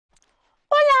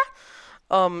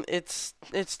It's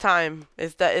time.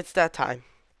 It's that time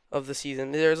of the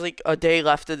season. There's like a day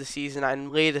left of the season.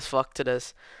 I'm late as fuck to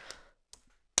this.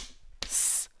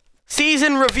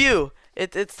 Season review.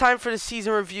 It's time for the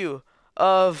season review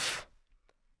of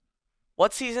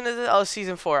what season is it? Oh,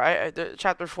 season four.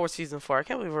 Chapter four, season four. I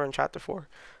can't believe we're in chapter four.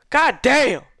 God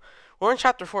damn, we're in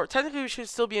chapter four. Technically, we should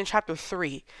still be in chapter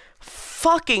three.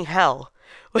 Fucking hell.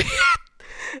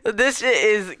 This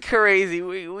is crazy.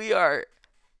 We are.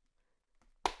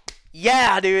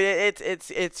 Yeah, dude.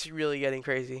 It's really getting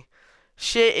crazy.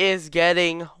 Shit is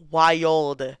getting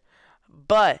wild.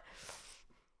 But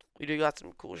we do got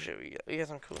some cool shit. We got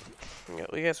some cool.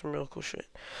 We got some real cool shit.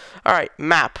 All right,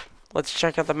 map. Let's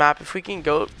check out the map. If we can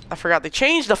go, I forgot they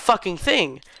changed the fucking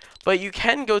thing, but you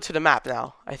can go to the map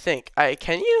now. I think.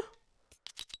 Can you?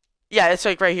 Yeah, it's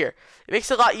like right here. It makes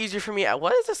it a lot easier for me.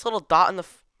 What is this little dot in the?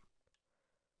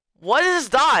 What is this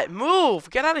dot? Move!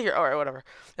 Get out of here. All right, whatever.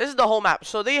 This is the whole map.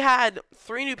 So they had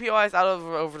 3 new POIs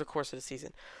over the course of the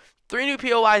season. 3 new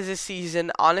POIs this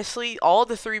season. Honestly, all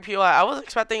the 3 POI, I was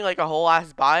expecting like a whole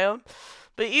ass biome.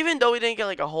 But even though we didn't get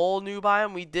like a whole new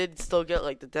biome, we did still get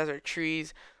like the desert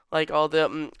trees, like all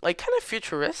the like kind of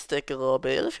futuristic a little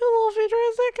bit. It feels a little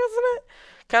futuristic, isn't it?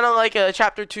 Kind of like a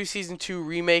Chapter 2 Season 2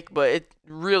 remake, but it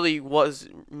really was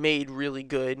made really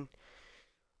good.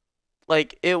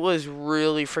 Like, it was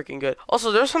really freaking good.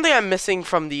 Also, there's something I'm missing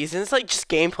from these, and it's like just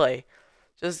gameplay.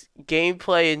 Just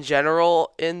gameplay in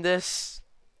general in this.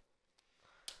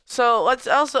 So, let's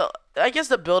also, I guess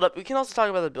the build up, we can also talk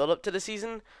about the build up to the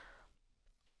season.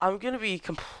 I'm going to be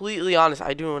completely honest,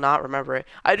 I do not remember it.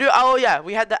 Oh yeah,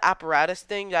 we had the apparatus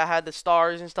thing that had the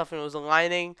stars and stuff, and it was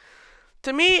aligning.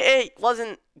 To me, it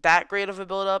wasn't that great of a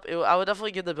build up. I would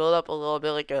definitely give the build up a little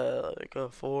bit like a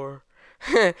 4.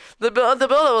 The build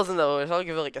up wasn't the worst. I'll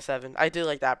give it like a 7. I did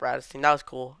like the apparatus thing. That was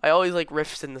cool. I always like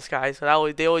rifts in the sky,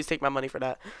 so they always take my money for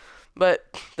that.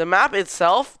 But the map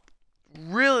itself,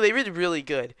 they rated really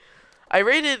good. I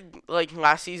rated like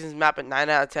last season's map at 9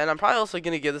 out of 10. I'm probably also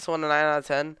gonna give this one a 9 out of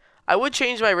 10. I would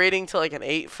change my rating to like an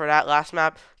 8 for that last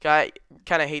map. I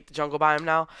kind of hate the jungle biome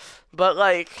now, but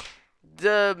like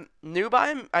the new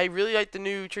biome, I really like the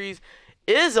new trees.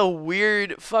 It is a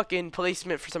weird fucking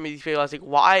placement for some of these people. I was like,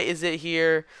 why is it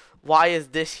here? Why is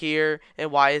this here?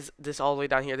 And why is this all the way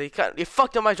down here? They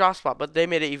fucked up my drop spot, but they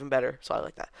made it even better. So I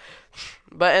like that.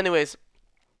 But anyways,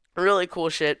 really cool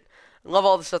shit. Love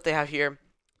all the stuff they have here.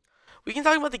 We can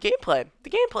talk about the gameplay. The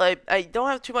gameplay, I don't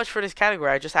have too much for this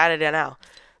category. I just added it now.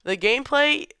 The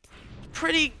gameplay,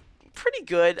 pretty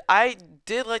good. I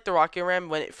did like the rocket ram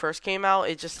when it first came out.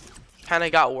 It just kind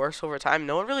of got worse over time.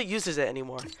 No one really uses it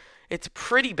anymore. It's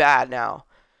pretty bad now.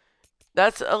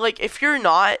 That's like if you're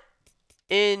not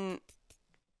in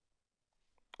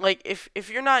if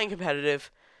you're not in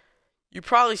competitive, you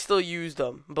probably still use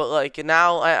them. But like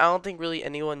now, I don't think really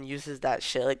anyone uses that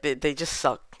shit. Like they just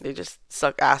suck. They just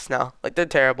suck ass now. Like they're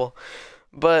terrible.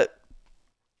 But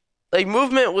like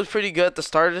movement was pretty good at the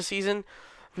start of the season.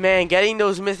 Man, getting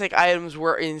those mythic items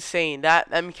were insane.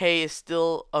 That MK is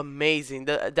still amazing.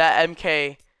 That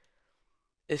MK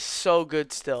is so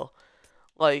good still.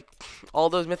 Like all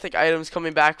those mythic items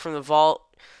coming back from the vault,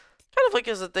 kind of like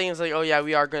as the thing is like, oh yeah,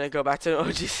 we are gonna go back to an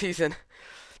OG season.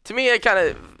 To me, it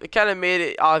kind of made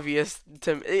it obvious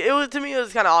to me. It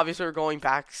was kind of obvious we were going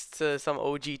back to some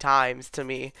OG times to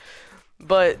me.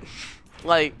 But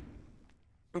like,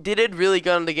 they did really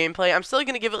good on the gameplay. I'm still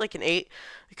gonna give it like an 8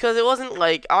 because it wasn't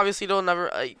like obviously don't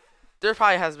never like. There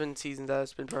probably has been seasons that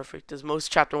has been perfect. There's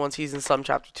most Chapter 1 seasons, some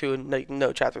Chapter 2, and like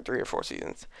no Chapter 3 or 4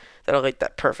 seasons that are like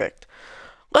that perfect.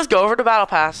 Let's go over to Battle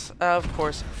Pass. Of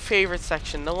course, favorite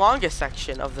section, the longest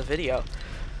section of the video.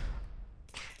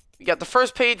 You got the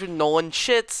first page with no one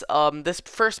shits. This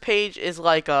first page is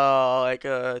like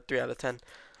a 3 out of 10.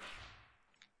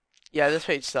 Yeah, this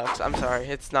page sucks. I'm sorry,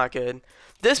 it's not good.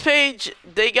 This page,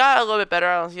 they got a little bit better.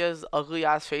 I don't see his ugly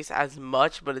ass face as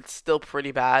much, but it's still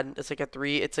pretty bad. It's like a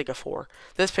 3. It's like a 4.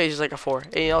 This page is like a 4.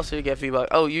 And you also get V-Bucks.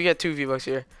 Oh, you get 2 V-Bucks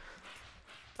here.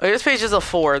 Okay, this page is a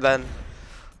 4 then.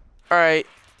 Alright.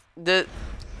 The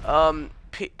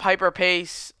Piper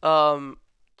Pace, a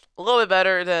little bit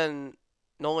better than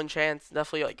Nolan Chance.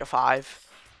 Definitely like a 5.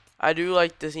 I do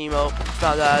like this emote. It's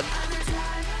not bad.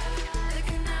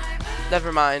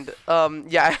 Never mind.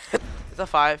 Yeah, it's a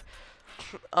 5.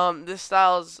 This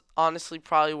style's honestly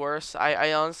probably worse.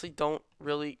 I honestly don't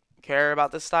really care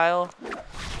about this style.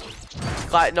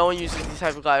 No one uses these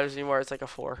type of gliders anymore. It's like a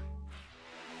 4.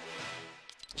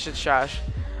 Shit's trash.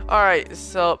 Alright,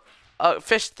 so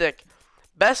fish stick.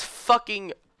 Best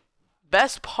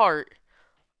part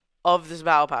of this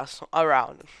battle pass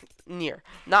around.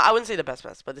 I wouldn't say the best,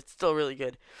 but it's still really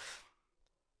good.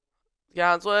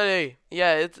 Yeah, it's ready.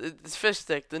 Yeah, it's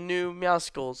Fishstick, the new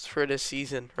Meowskulls for this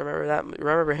season. Remember that?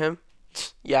 Remember him?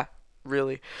 Yeah,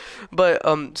 really. But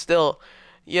still,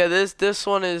 yeah, this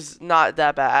one is not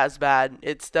that bad as bad.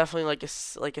 It's definitely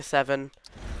like a 7.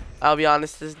 I'll be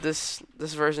honest. This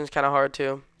version is kind of hard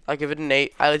too. I'll give it an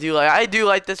 8. I do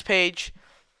like this page.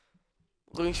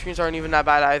 Loading screens aren't even that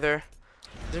bad either.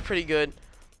 They're pretty good.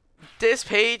 This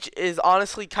page is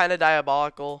honestly kind of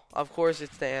diabolical. Of course,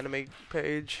 it's the anime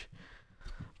page.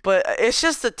 But it's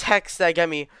just the text that get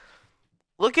me.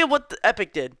 Look at what the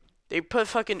Epic did. They put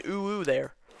fucking ooh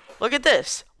there. Look at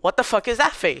this. What the fuck is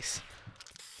that face?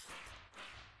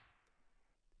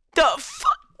 The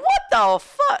fuck? What the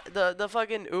fuck? The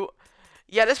fucking ooh.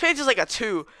 Yeah, this page is like a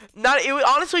 2. It would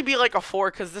honestly be like a 4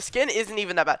 because the skin isn't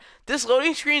even that bad. This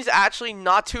loading screen is actually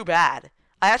not too bad.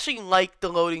 I actually like the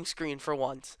loading screen for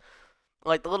once.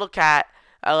 Like the little cat.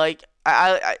 There are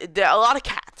a lot of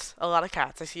cats. A lot of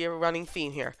cats. I see a running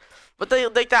theme here. But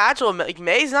the actual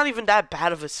May's not even that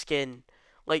bad of a skin.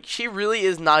 Like she really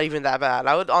is not even that bad.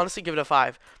 I would honestly give it a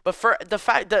 5. But for the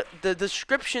fact that the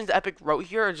descriptions Epic wrote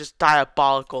here are just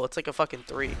diabolical. It's like a fucking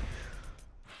 3.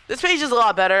 This page is a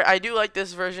lot better. I do like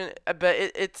this version, but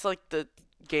it's like the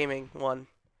gaming one.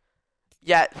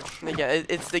 Yeah,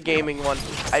 it's the gaming one.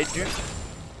 I do.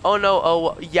 Oh no,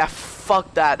 oh yeah,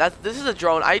 fuck that. This is a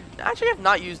drone. I actually have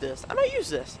not used this. I might use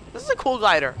this. This is a cool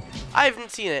glider. I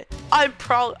haven't seen it.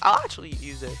 I'll actually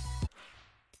use it.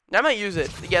 I might use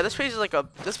it. Yeah, this page is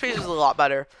a lot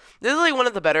better. This is like one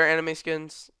of the better anime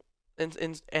skins,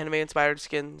 in anime inspired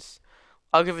skins.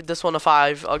 I'll give this one a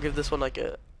 5. I'll give this one like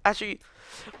a, actually,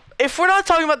 if we're not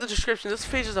talking about the description, this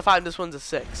page is a 5. This one's a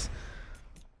 6.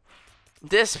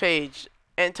 This page.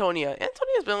 Antonia's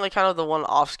been like kind of the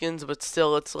one-off skins, but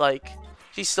still, it's like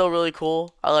she's still really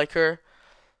cool. I like her.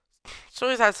 She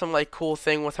always had some like cool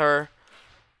thing with her.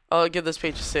 I'll give this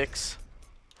page a 6.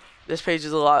 This page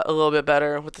is a little bit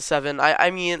better with the 7.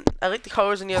 I mean, I like the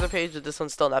colors in the other page, but this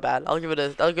one's still not bad. I'll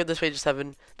give this page a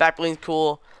 7. Back bling's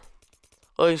cool.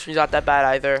 Loading screen's not that bad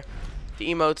either.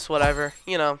 The emotes, whatever.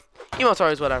 You know, emotes are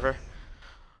always whatever.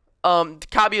 The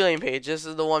Kaby Lane page. This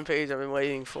is the one page I've been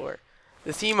waiting for.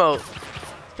 This emote.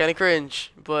 Kind of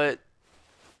cringe, but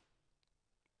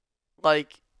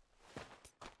like,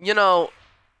 you know,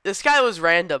 this guy was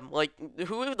random. Like,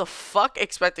 who the fuck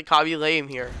expected Kaby Lane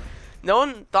here? No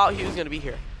one thought he was gonna be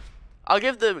here. I'll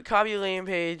give the Kaby Lane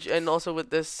page, and also with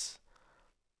this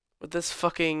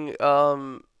fucking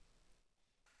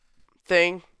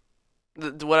thing,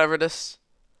 whatever this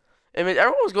image.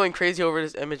 Everyone was going crazy over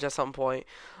this image at some point,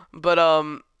 but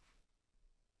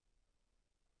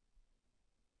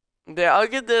yeah, I'll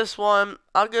give this one.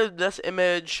 I'll give this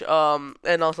image,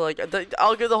 and also like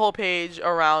I'll give the whole page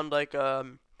around like I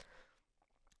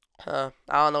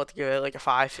don't know what to give it, like a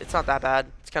 5. It's not that bad.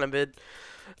 It's kind of mid.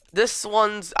 This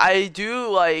one's, I do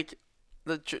like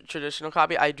the traditional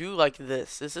copy. I do like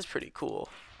this. This is pretty cool.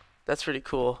 That's pretty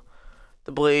cool.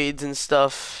 The blades and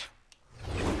stuff.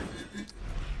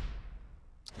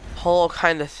 Whole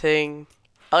kind of thing.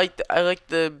 I like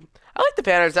the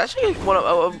banner. It's actually one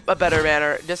of a better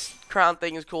banner. This crown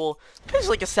thing is cool. It's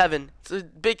like a 7. It's a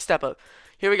big step up.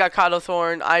 Here we got Kato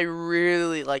Thorn. I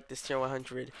really like this tier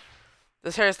 100.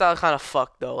 This hairstyle kind of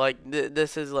fucked though. Like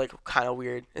this is like kind of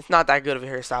weird. It's not that good of a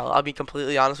hairstyle. I'll be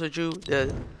completely honest with you.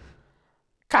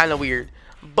 Kind of weird.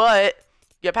 But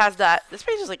get past that. This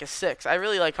page is like a 6. I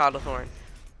really like Kato Thorn.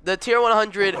 The tier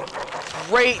 100,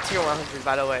 great tier 100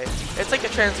 by the way. It's like a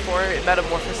transform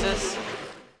metamorphosis.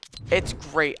 It's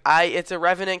great. It's a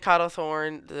Revenant Kato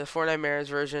Thorn, the Four Nightmares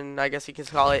version, I guess you can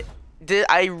call it.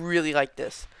 I really like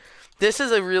this. This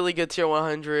is a really good tier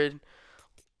 100.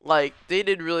 Like they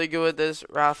did really good with this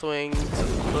Wrathwing,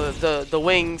 the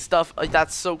wing stuff. Like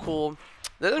that's so cool.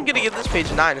 Then I'm gonna give this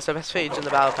page a 9. It's the best page in the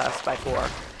Battle Pass by far.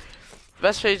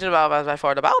 Best page in the Battle Pass by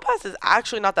far. The Battle Pass is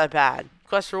actually not that bad.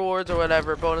 Quest rewards or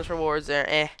whatever, bonus rewards,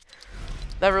 they're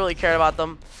never really cared about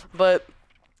them. But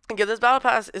again, this Battle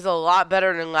Pass is a lot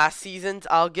better than last season's.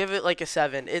 I'll give it like a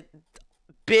 7.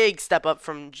 Big step up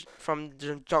from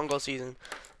Jungle season.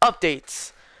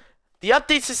 Updates. The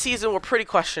updates this season were pretty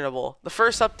questionable. The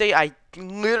first update, I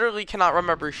literally cannot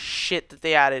remember shit that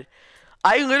they added.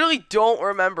 I literally don't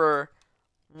remember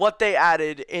what they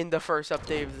added in the first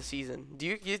update of the season. Do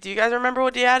you guys remember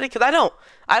what they added? Because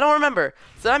I don't remember.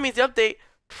 So that means the update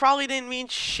probably didn't mean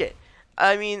shit.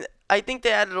 I mean, I think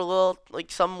they added a little, like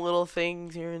some little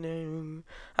things here and there.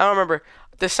 I don't remember.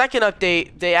 The second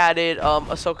update, they added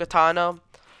Ahsoka Tano.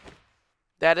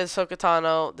 That is Ahsoka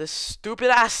Tano. This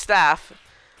stupid ass staff.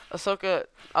 Ahsoka,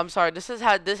 I'm sorry. This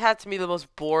had to be the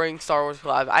most boring Star Wars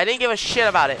collab. I didn't give a shit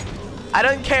about it. I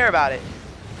don't care about it.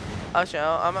 Actually,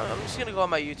 I'm just gonna go on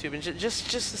my YouTube and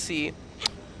just to see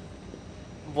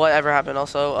whatever happened.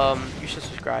 Also, you should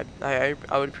subscribe. I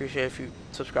would appreciate if you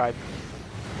subscribe.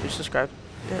 You subscribe.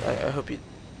 Yeah, I hope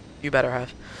you better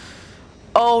have.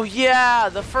 Oh yeah,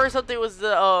 the first update was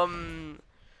the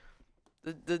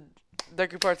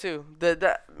Deku Part 2.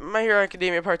 The My Hero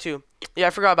Academia Part 2. Yeah, I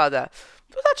forgot about that.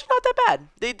 It was actually not that bad.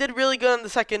 They did really good on the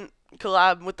second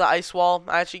collab with the ice wall.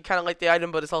 I actually kind of like the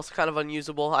item, but it's also kind of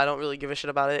unusable. I don't really give a shit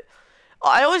about it.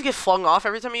 I always get flung off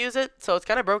every time I use it, so it's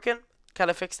kind of broken. Kind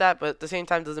of fix that, but at the same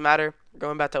time, doesn't matter.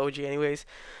 Going back to OG anyways.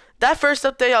 That first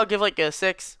update, I'll give like a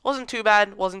 6. Wasn't too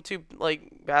bad. Wasn't too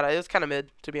like bad. It was kind of mid,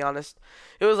 to be honest.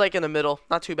 It was like in the middle.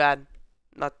 Not too bad.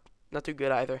 Not too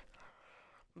good either.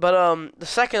 But the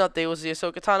second update was the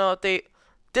Ahsoka Tano update.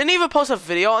 Didn't even post a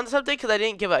video on this update because I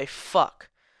didn't give a fuck.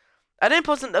 I didn't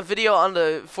post a video on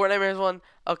the Fortnite one.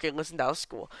 Okay, listen, that was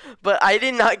cool. But I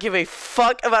did not give a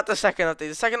fuck about the second update.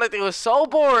 The second update was so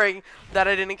boring that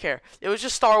I didn't care. It was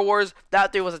just Star Wars.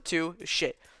 That update was a 2.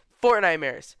 Shit.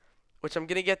 Fortnite, which I'm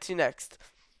gonna get to next.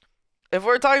 If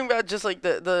we're talking about just like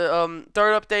the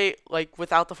third update, like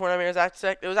without the Fortnite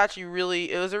aspect, it was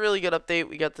actually it was a really good update.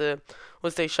 We got the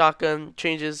Wednesday shotgun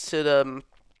changes to the.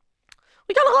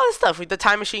 We got a lot of stuff. With the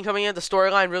time machine coming in, the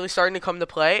storyline really starting to come to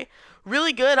play.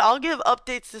 Really good. I'll give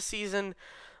updates this season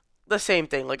the same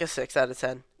thing, like a 6 out of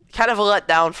 10. Kind of a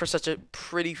letdown for such a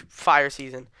pretty fire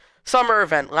season. Summer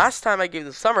event. Last time I gave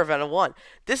the summer event a 1.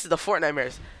 This is the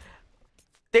Fortnite.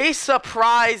 They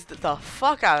surprised the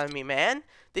fuck out of me, man.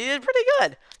 They did pretty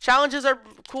good. Challenges are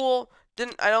cool.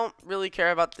 I don't really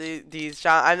care about these.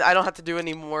 I don't have to do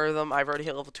any more of them. I've already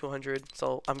hit level 200,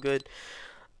 so I'm good.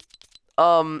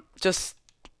 Just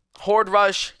Horde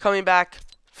Rush coming back.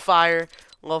 Fire.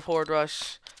 Love Horde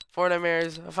Rush.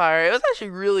 Fortnite fire. It was actually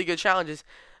really good challenges.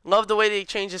 Love the way they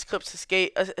changed this Eclipse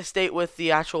estate with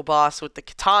the actual boss, with the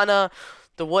katana,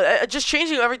 the wood, just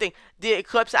changing everything. The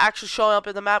Eclipse actually showing up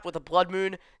in the map with the Blood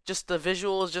Moon. Just the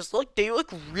visuals, they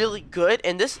look really good.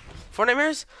 And this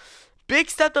Fortnite big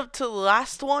step up to the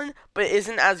last one, but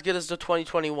isn't as good as the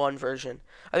 2021 version.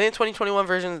 I think the 2021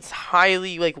 version is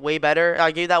highly, way better.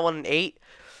 I gave that one an 8.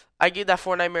 I gave that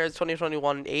Fortnite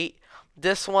 2021 an 8.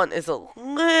 This one is a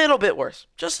little bit worse.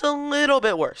 Just a little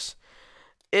bit worse.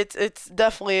 It's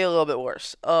definitely a little bit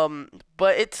worse.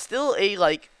 But it's still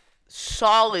a,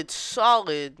 solid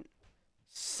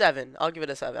 7. I'll give it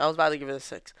a 7. I was about to give it a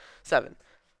 6. 7.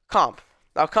 Comp.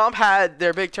 Now, Comp had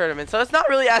their big tournament, so it's not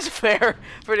really as fair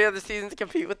for the other seasons to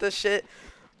compete with this shit.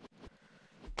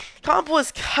 Comp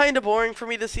was kind of boring for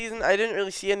me this season. I didn't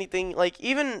really see anything.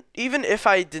 Even if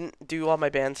I didn't do all my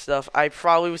band stuff, I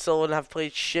probably still wouldn't have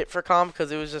played shit for Comp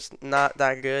because it was just not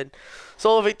that good.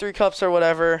 Solo Victory Cups or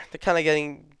whatever, they're kind of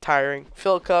getting tiring.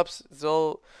 Fill Cups,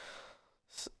 Zero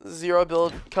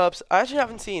Build Cups. I actually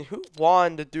haven't seen who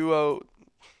won the duo.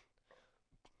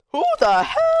 Who the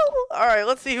hell? Alright,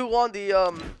 let's see who won the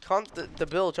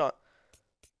build.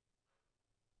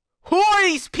 Who are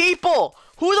these people?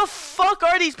 Who the fuck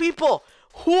are these people?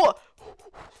 Who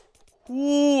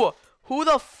the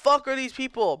fuck are these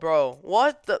people, bro?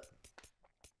 What the?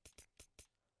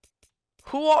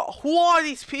 Who are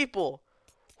these people?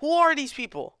 Who are these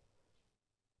people?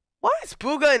 Why is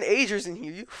Booga and Agers in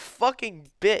here? You fucking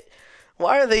bit.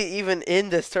 Why are they even in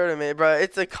this tournament, bro?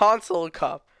 It's a console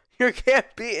cup. You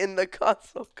can't be in the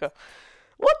console cup.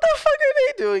 What the fuck are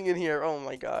they doing in here? Oh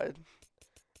my god.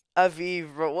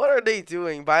 Aviv, bro. What are they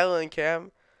doing? Bilo and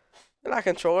Cam? They're not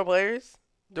controller players?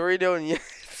 Dorito and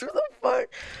Yes. What the fuck?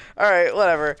 Alright,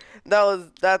 whatever.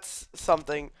 That's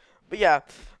something. But yeah.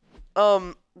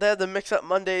 They had the mix-up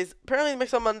Mondays. Apparently the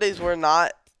mix-up Mondays were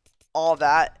not all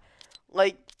that.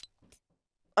 I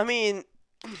mean,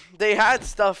 they had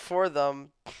stuff for them.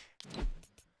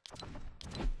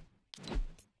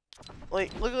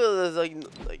 Look at this,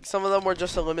 some of them were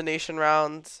just elimination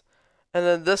rounds. And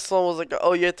then this one was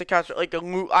oh, you have to catch a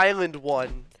new island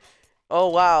one. Oh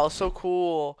wow, so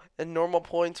cool. And normal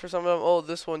points for some of them. Oh,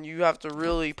 this one you have to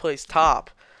really place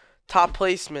top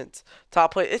placement.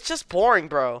 It's just boring,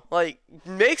 bro.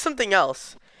 Make something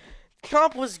else.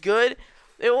 Comp was good.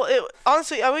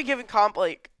 Honestly, I would give it Comp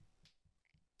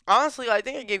honestly, I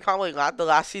think I gave Comp the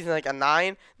last season a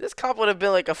 9. This Comp would have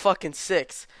been a fucking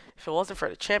 6 if it wasn't for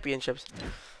the championships.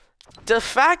 The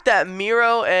fact that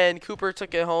Miro and Cooper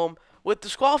took it home with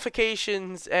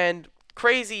disqualifications and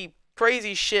crazy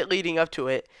shit leading up to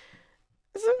it,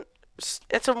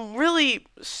 it's some really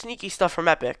sneaky stuff from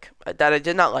Epic that I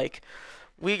did not like.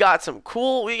 We got some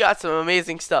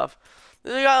amazing stuff.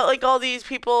 We got all these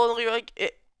people,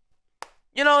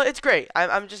 it's great.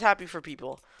 I'm just happy for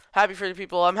people. Happy for the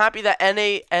people. I'm happy that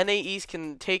NA East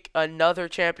can take another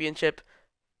championship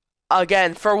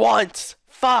again for once.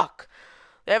 Fuck.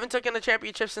 They haven't taken a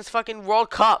championship since fucking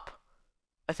World Cup,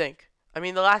 I think. I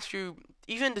mean, the last few,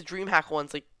 even the DreamHack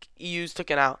ones, like EU's took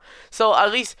it out. So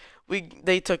at least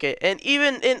they took it. And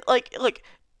even in like, look,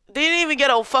 they didn't even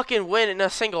get a fucking win in a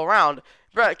single round.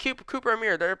 Bro, Cooper and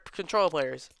Mir, they're control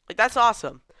players. Like, that's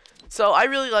awesome. So I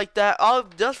really like that.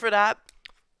 Just for that,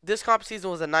 this comp season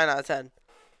was a 9 out of 10.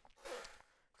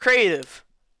 Creative.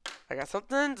 I got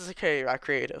something to say about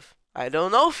creative. I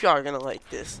don't know if y'all are gonna like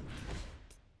this.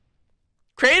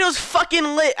 Creative was fucking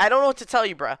lit. I don't know what to tell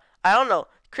you, bruh. I don't know.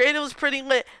 Creative was pretty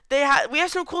lit. We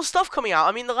have some cool stuff coming out.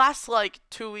 I mean, the last like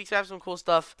 2 weeks we have some cool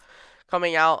stuff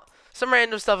coming out. Some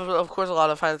random stuff, of course, a lot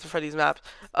of Five Nights at Freddy's maps.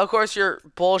 Of course, your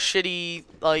bullshitty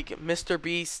like Mr.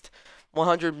 Beast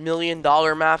 $100 million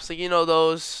maps, like, you know,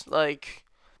 those like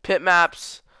pit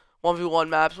maps, 1v1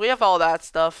 maps. We have all that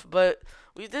stuff, but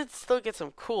we did still get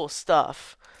some cool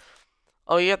stuff.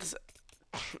 Oh, you got this.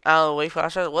 Wait,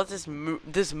 flashlight. What's this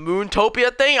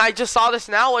Moontopia thing? I just saw this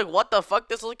now. Like, what the fuck?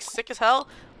 This looks sick as hell.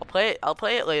 I'll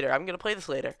play it later. I'm gonna play this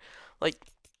later. Like,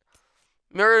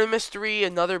 Murder Mystery,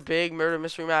 another big Murder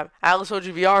Mystery map. Atlas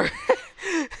OGBR.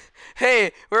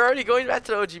 Hey, we're already going back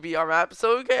to the OGBR map,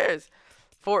 so who cares?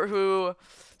 Fort Who,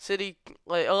 City,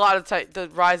 like a lot of the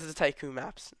Rise of the Tycoon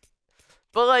maps.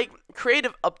 But like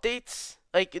creative updates,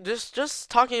 like just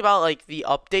talking about like the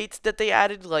updates that they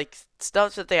added, like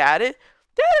stuff that they added.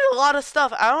 They added a lot of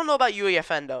stuff. I don't know about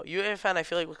UEFN though. UEFN I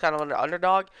feel like was kind of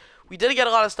underdog. We did get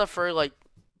a lot of stuff for like,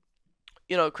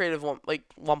 you know, creative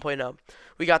 1.0.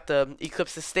 We got the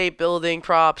Eclipse Estate building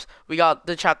props. We got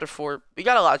the Chapter 4. We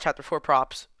got a lot of Chapter 4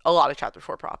 props.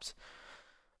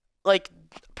 Like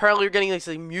apparently we're getting like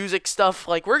some music stuff.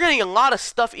 Like we're getting a lot of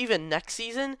stuff even next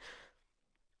season.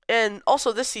 And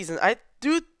also this season, I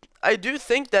do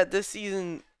think that this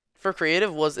season for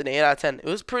creative was an 8 out of 10. It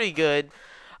was pretty good.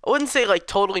 I wouldn't say like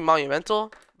totally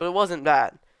monumental, but it wasn't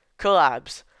bad.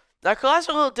 Collabs. Now collabs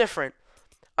are a little different.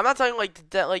 I'm not talking like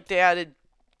that. Like they added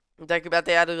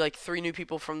like 3 new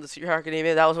people from the Superhero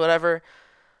Academia. That was whatever.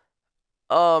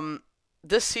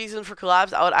 This season for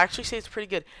collabs, I would actually say it's pretty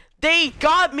good. They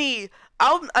got me.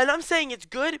 And I'm saying it's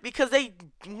good because they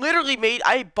literally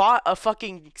I bought a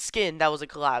fucking skin that was a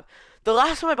collab. The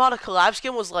last time I bought a collab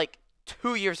skin was like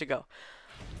 2 years ago.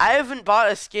 I haven't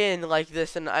bought a skin like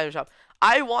this in an item shop.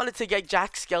 I wanted to get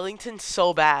Jack Skellington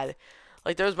so bad.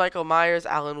 Like there's Michael Myers,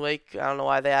 Alan Wake. I don't know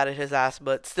why they added his ass,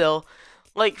 but still.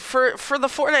 Like for the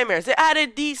Fortnite Mares, they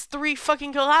added these 3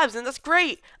 fucking collabs, and that's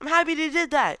great. I'm happy they did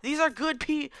that. These are good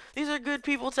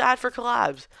people to add for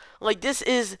collabs. Like this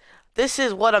is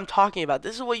what I'm talking about.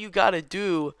 This is what you gotta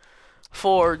do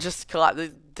for just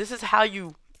collab. This is how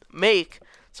you make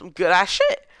some good ass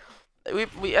shit.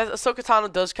 Ahsoka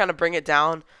Tano does kind of bring it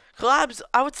down. Collabs,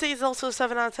 I would say, is also a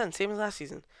 7 out of 10, same as last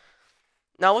season.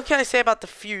 Now, what can I say about the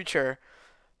future?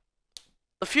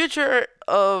 The future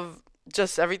of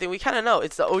just everything we kind of know.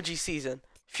 It's the OG season.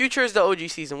 Future is the OG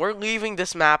season. We're leaving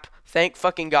this map. Thank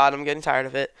fucking God. I'm getting tired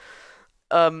of it.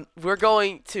 We're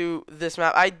going to this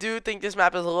map. I do think this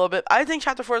map is a little bit. I think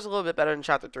Chapter 4 is a little bit better than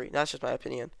Chapter 3. That's just my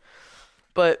opinion.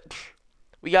 But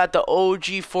we got the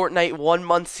OG Fortnite 1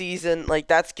 month season. Like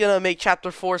that's gonna make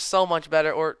Chapter 4 so much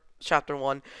better. Or Chapter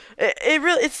 1.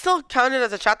 It's still counted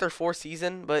as a Chapter 4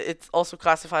 season, but it's also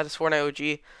classified as Fortnite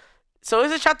OG. So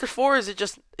is it Chapter 4 or is it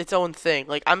just its own thing?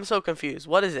 Like, I'm so confused.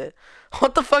 What is it?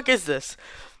 What the fuck is this?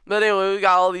 But anyway, we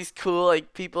got all these cool,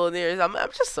 like, people in there. I'm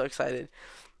just so excited.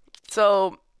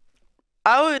 So,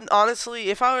 I would,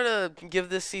 honestly, if I were to give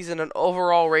this season an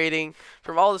overall rating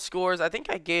from all the scores, I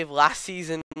think I gave last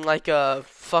season, like, a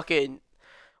fucking...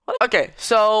 Okay,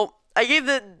 so, I gave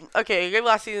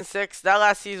last season 6. That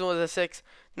last season was a 6.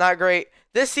 Not great.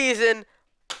 This season,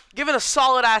 given a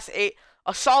solid-ass 8.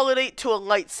 A solid 8 to a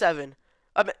light 7.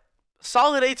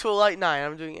 Solid 8 to a light 9.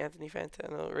 I'm doing Anthony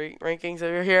Fantano rankings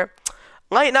over here.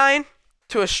 Light 9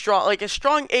 to a strong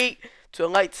 8 to a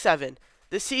light 7.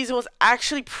 This season was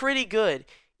actually pretty good.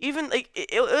 Even like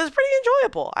it was pretty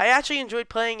enjoyable. I actually enjoyed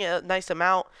playing a nice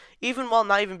amount, even while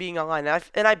not even being online.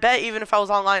 And I bet even if I was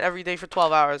online every day for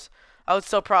 12 hours, I would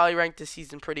still probably rank this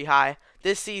season pretty high.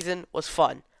 This season was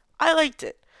fun. I liked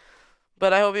it.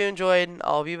 But I hope you enjoyed.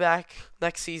 I'll be back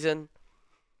next season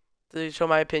to show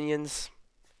my opinions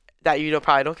that you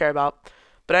probably don't care about.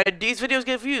 But these videos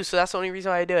get views, so that's the only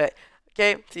reason why I do it.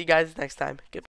 Okay, see you guys next time. Goodbye.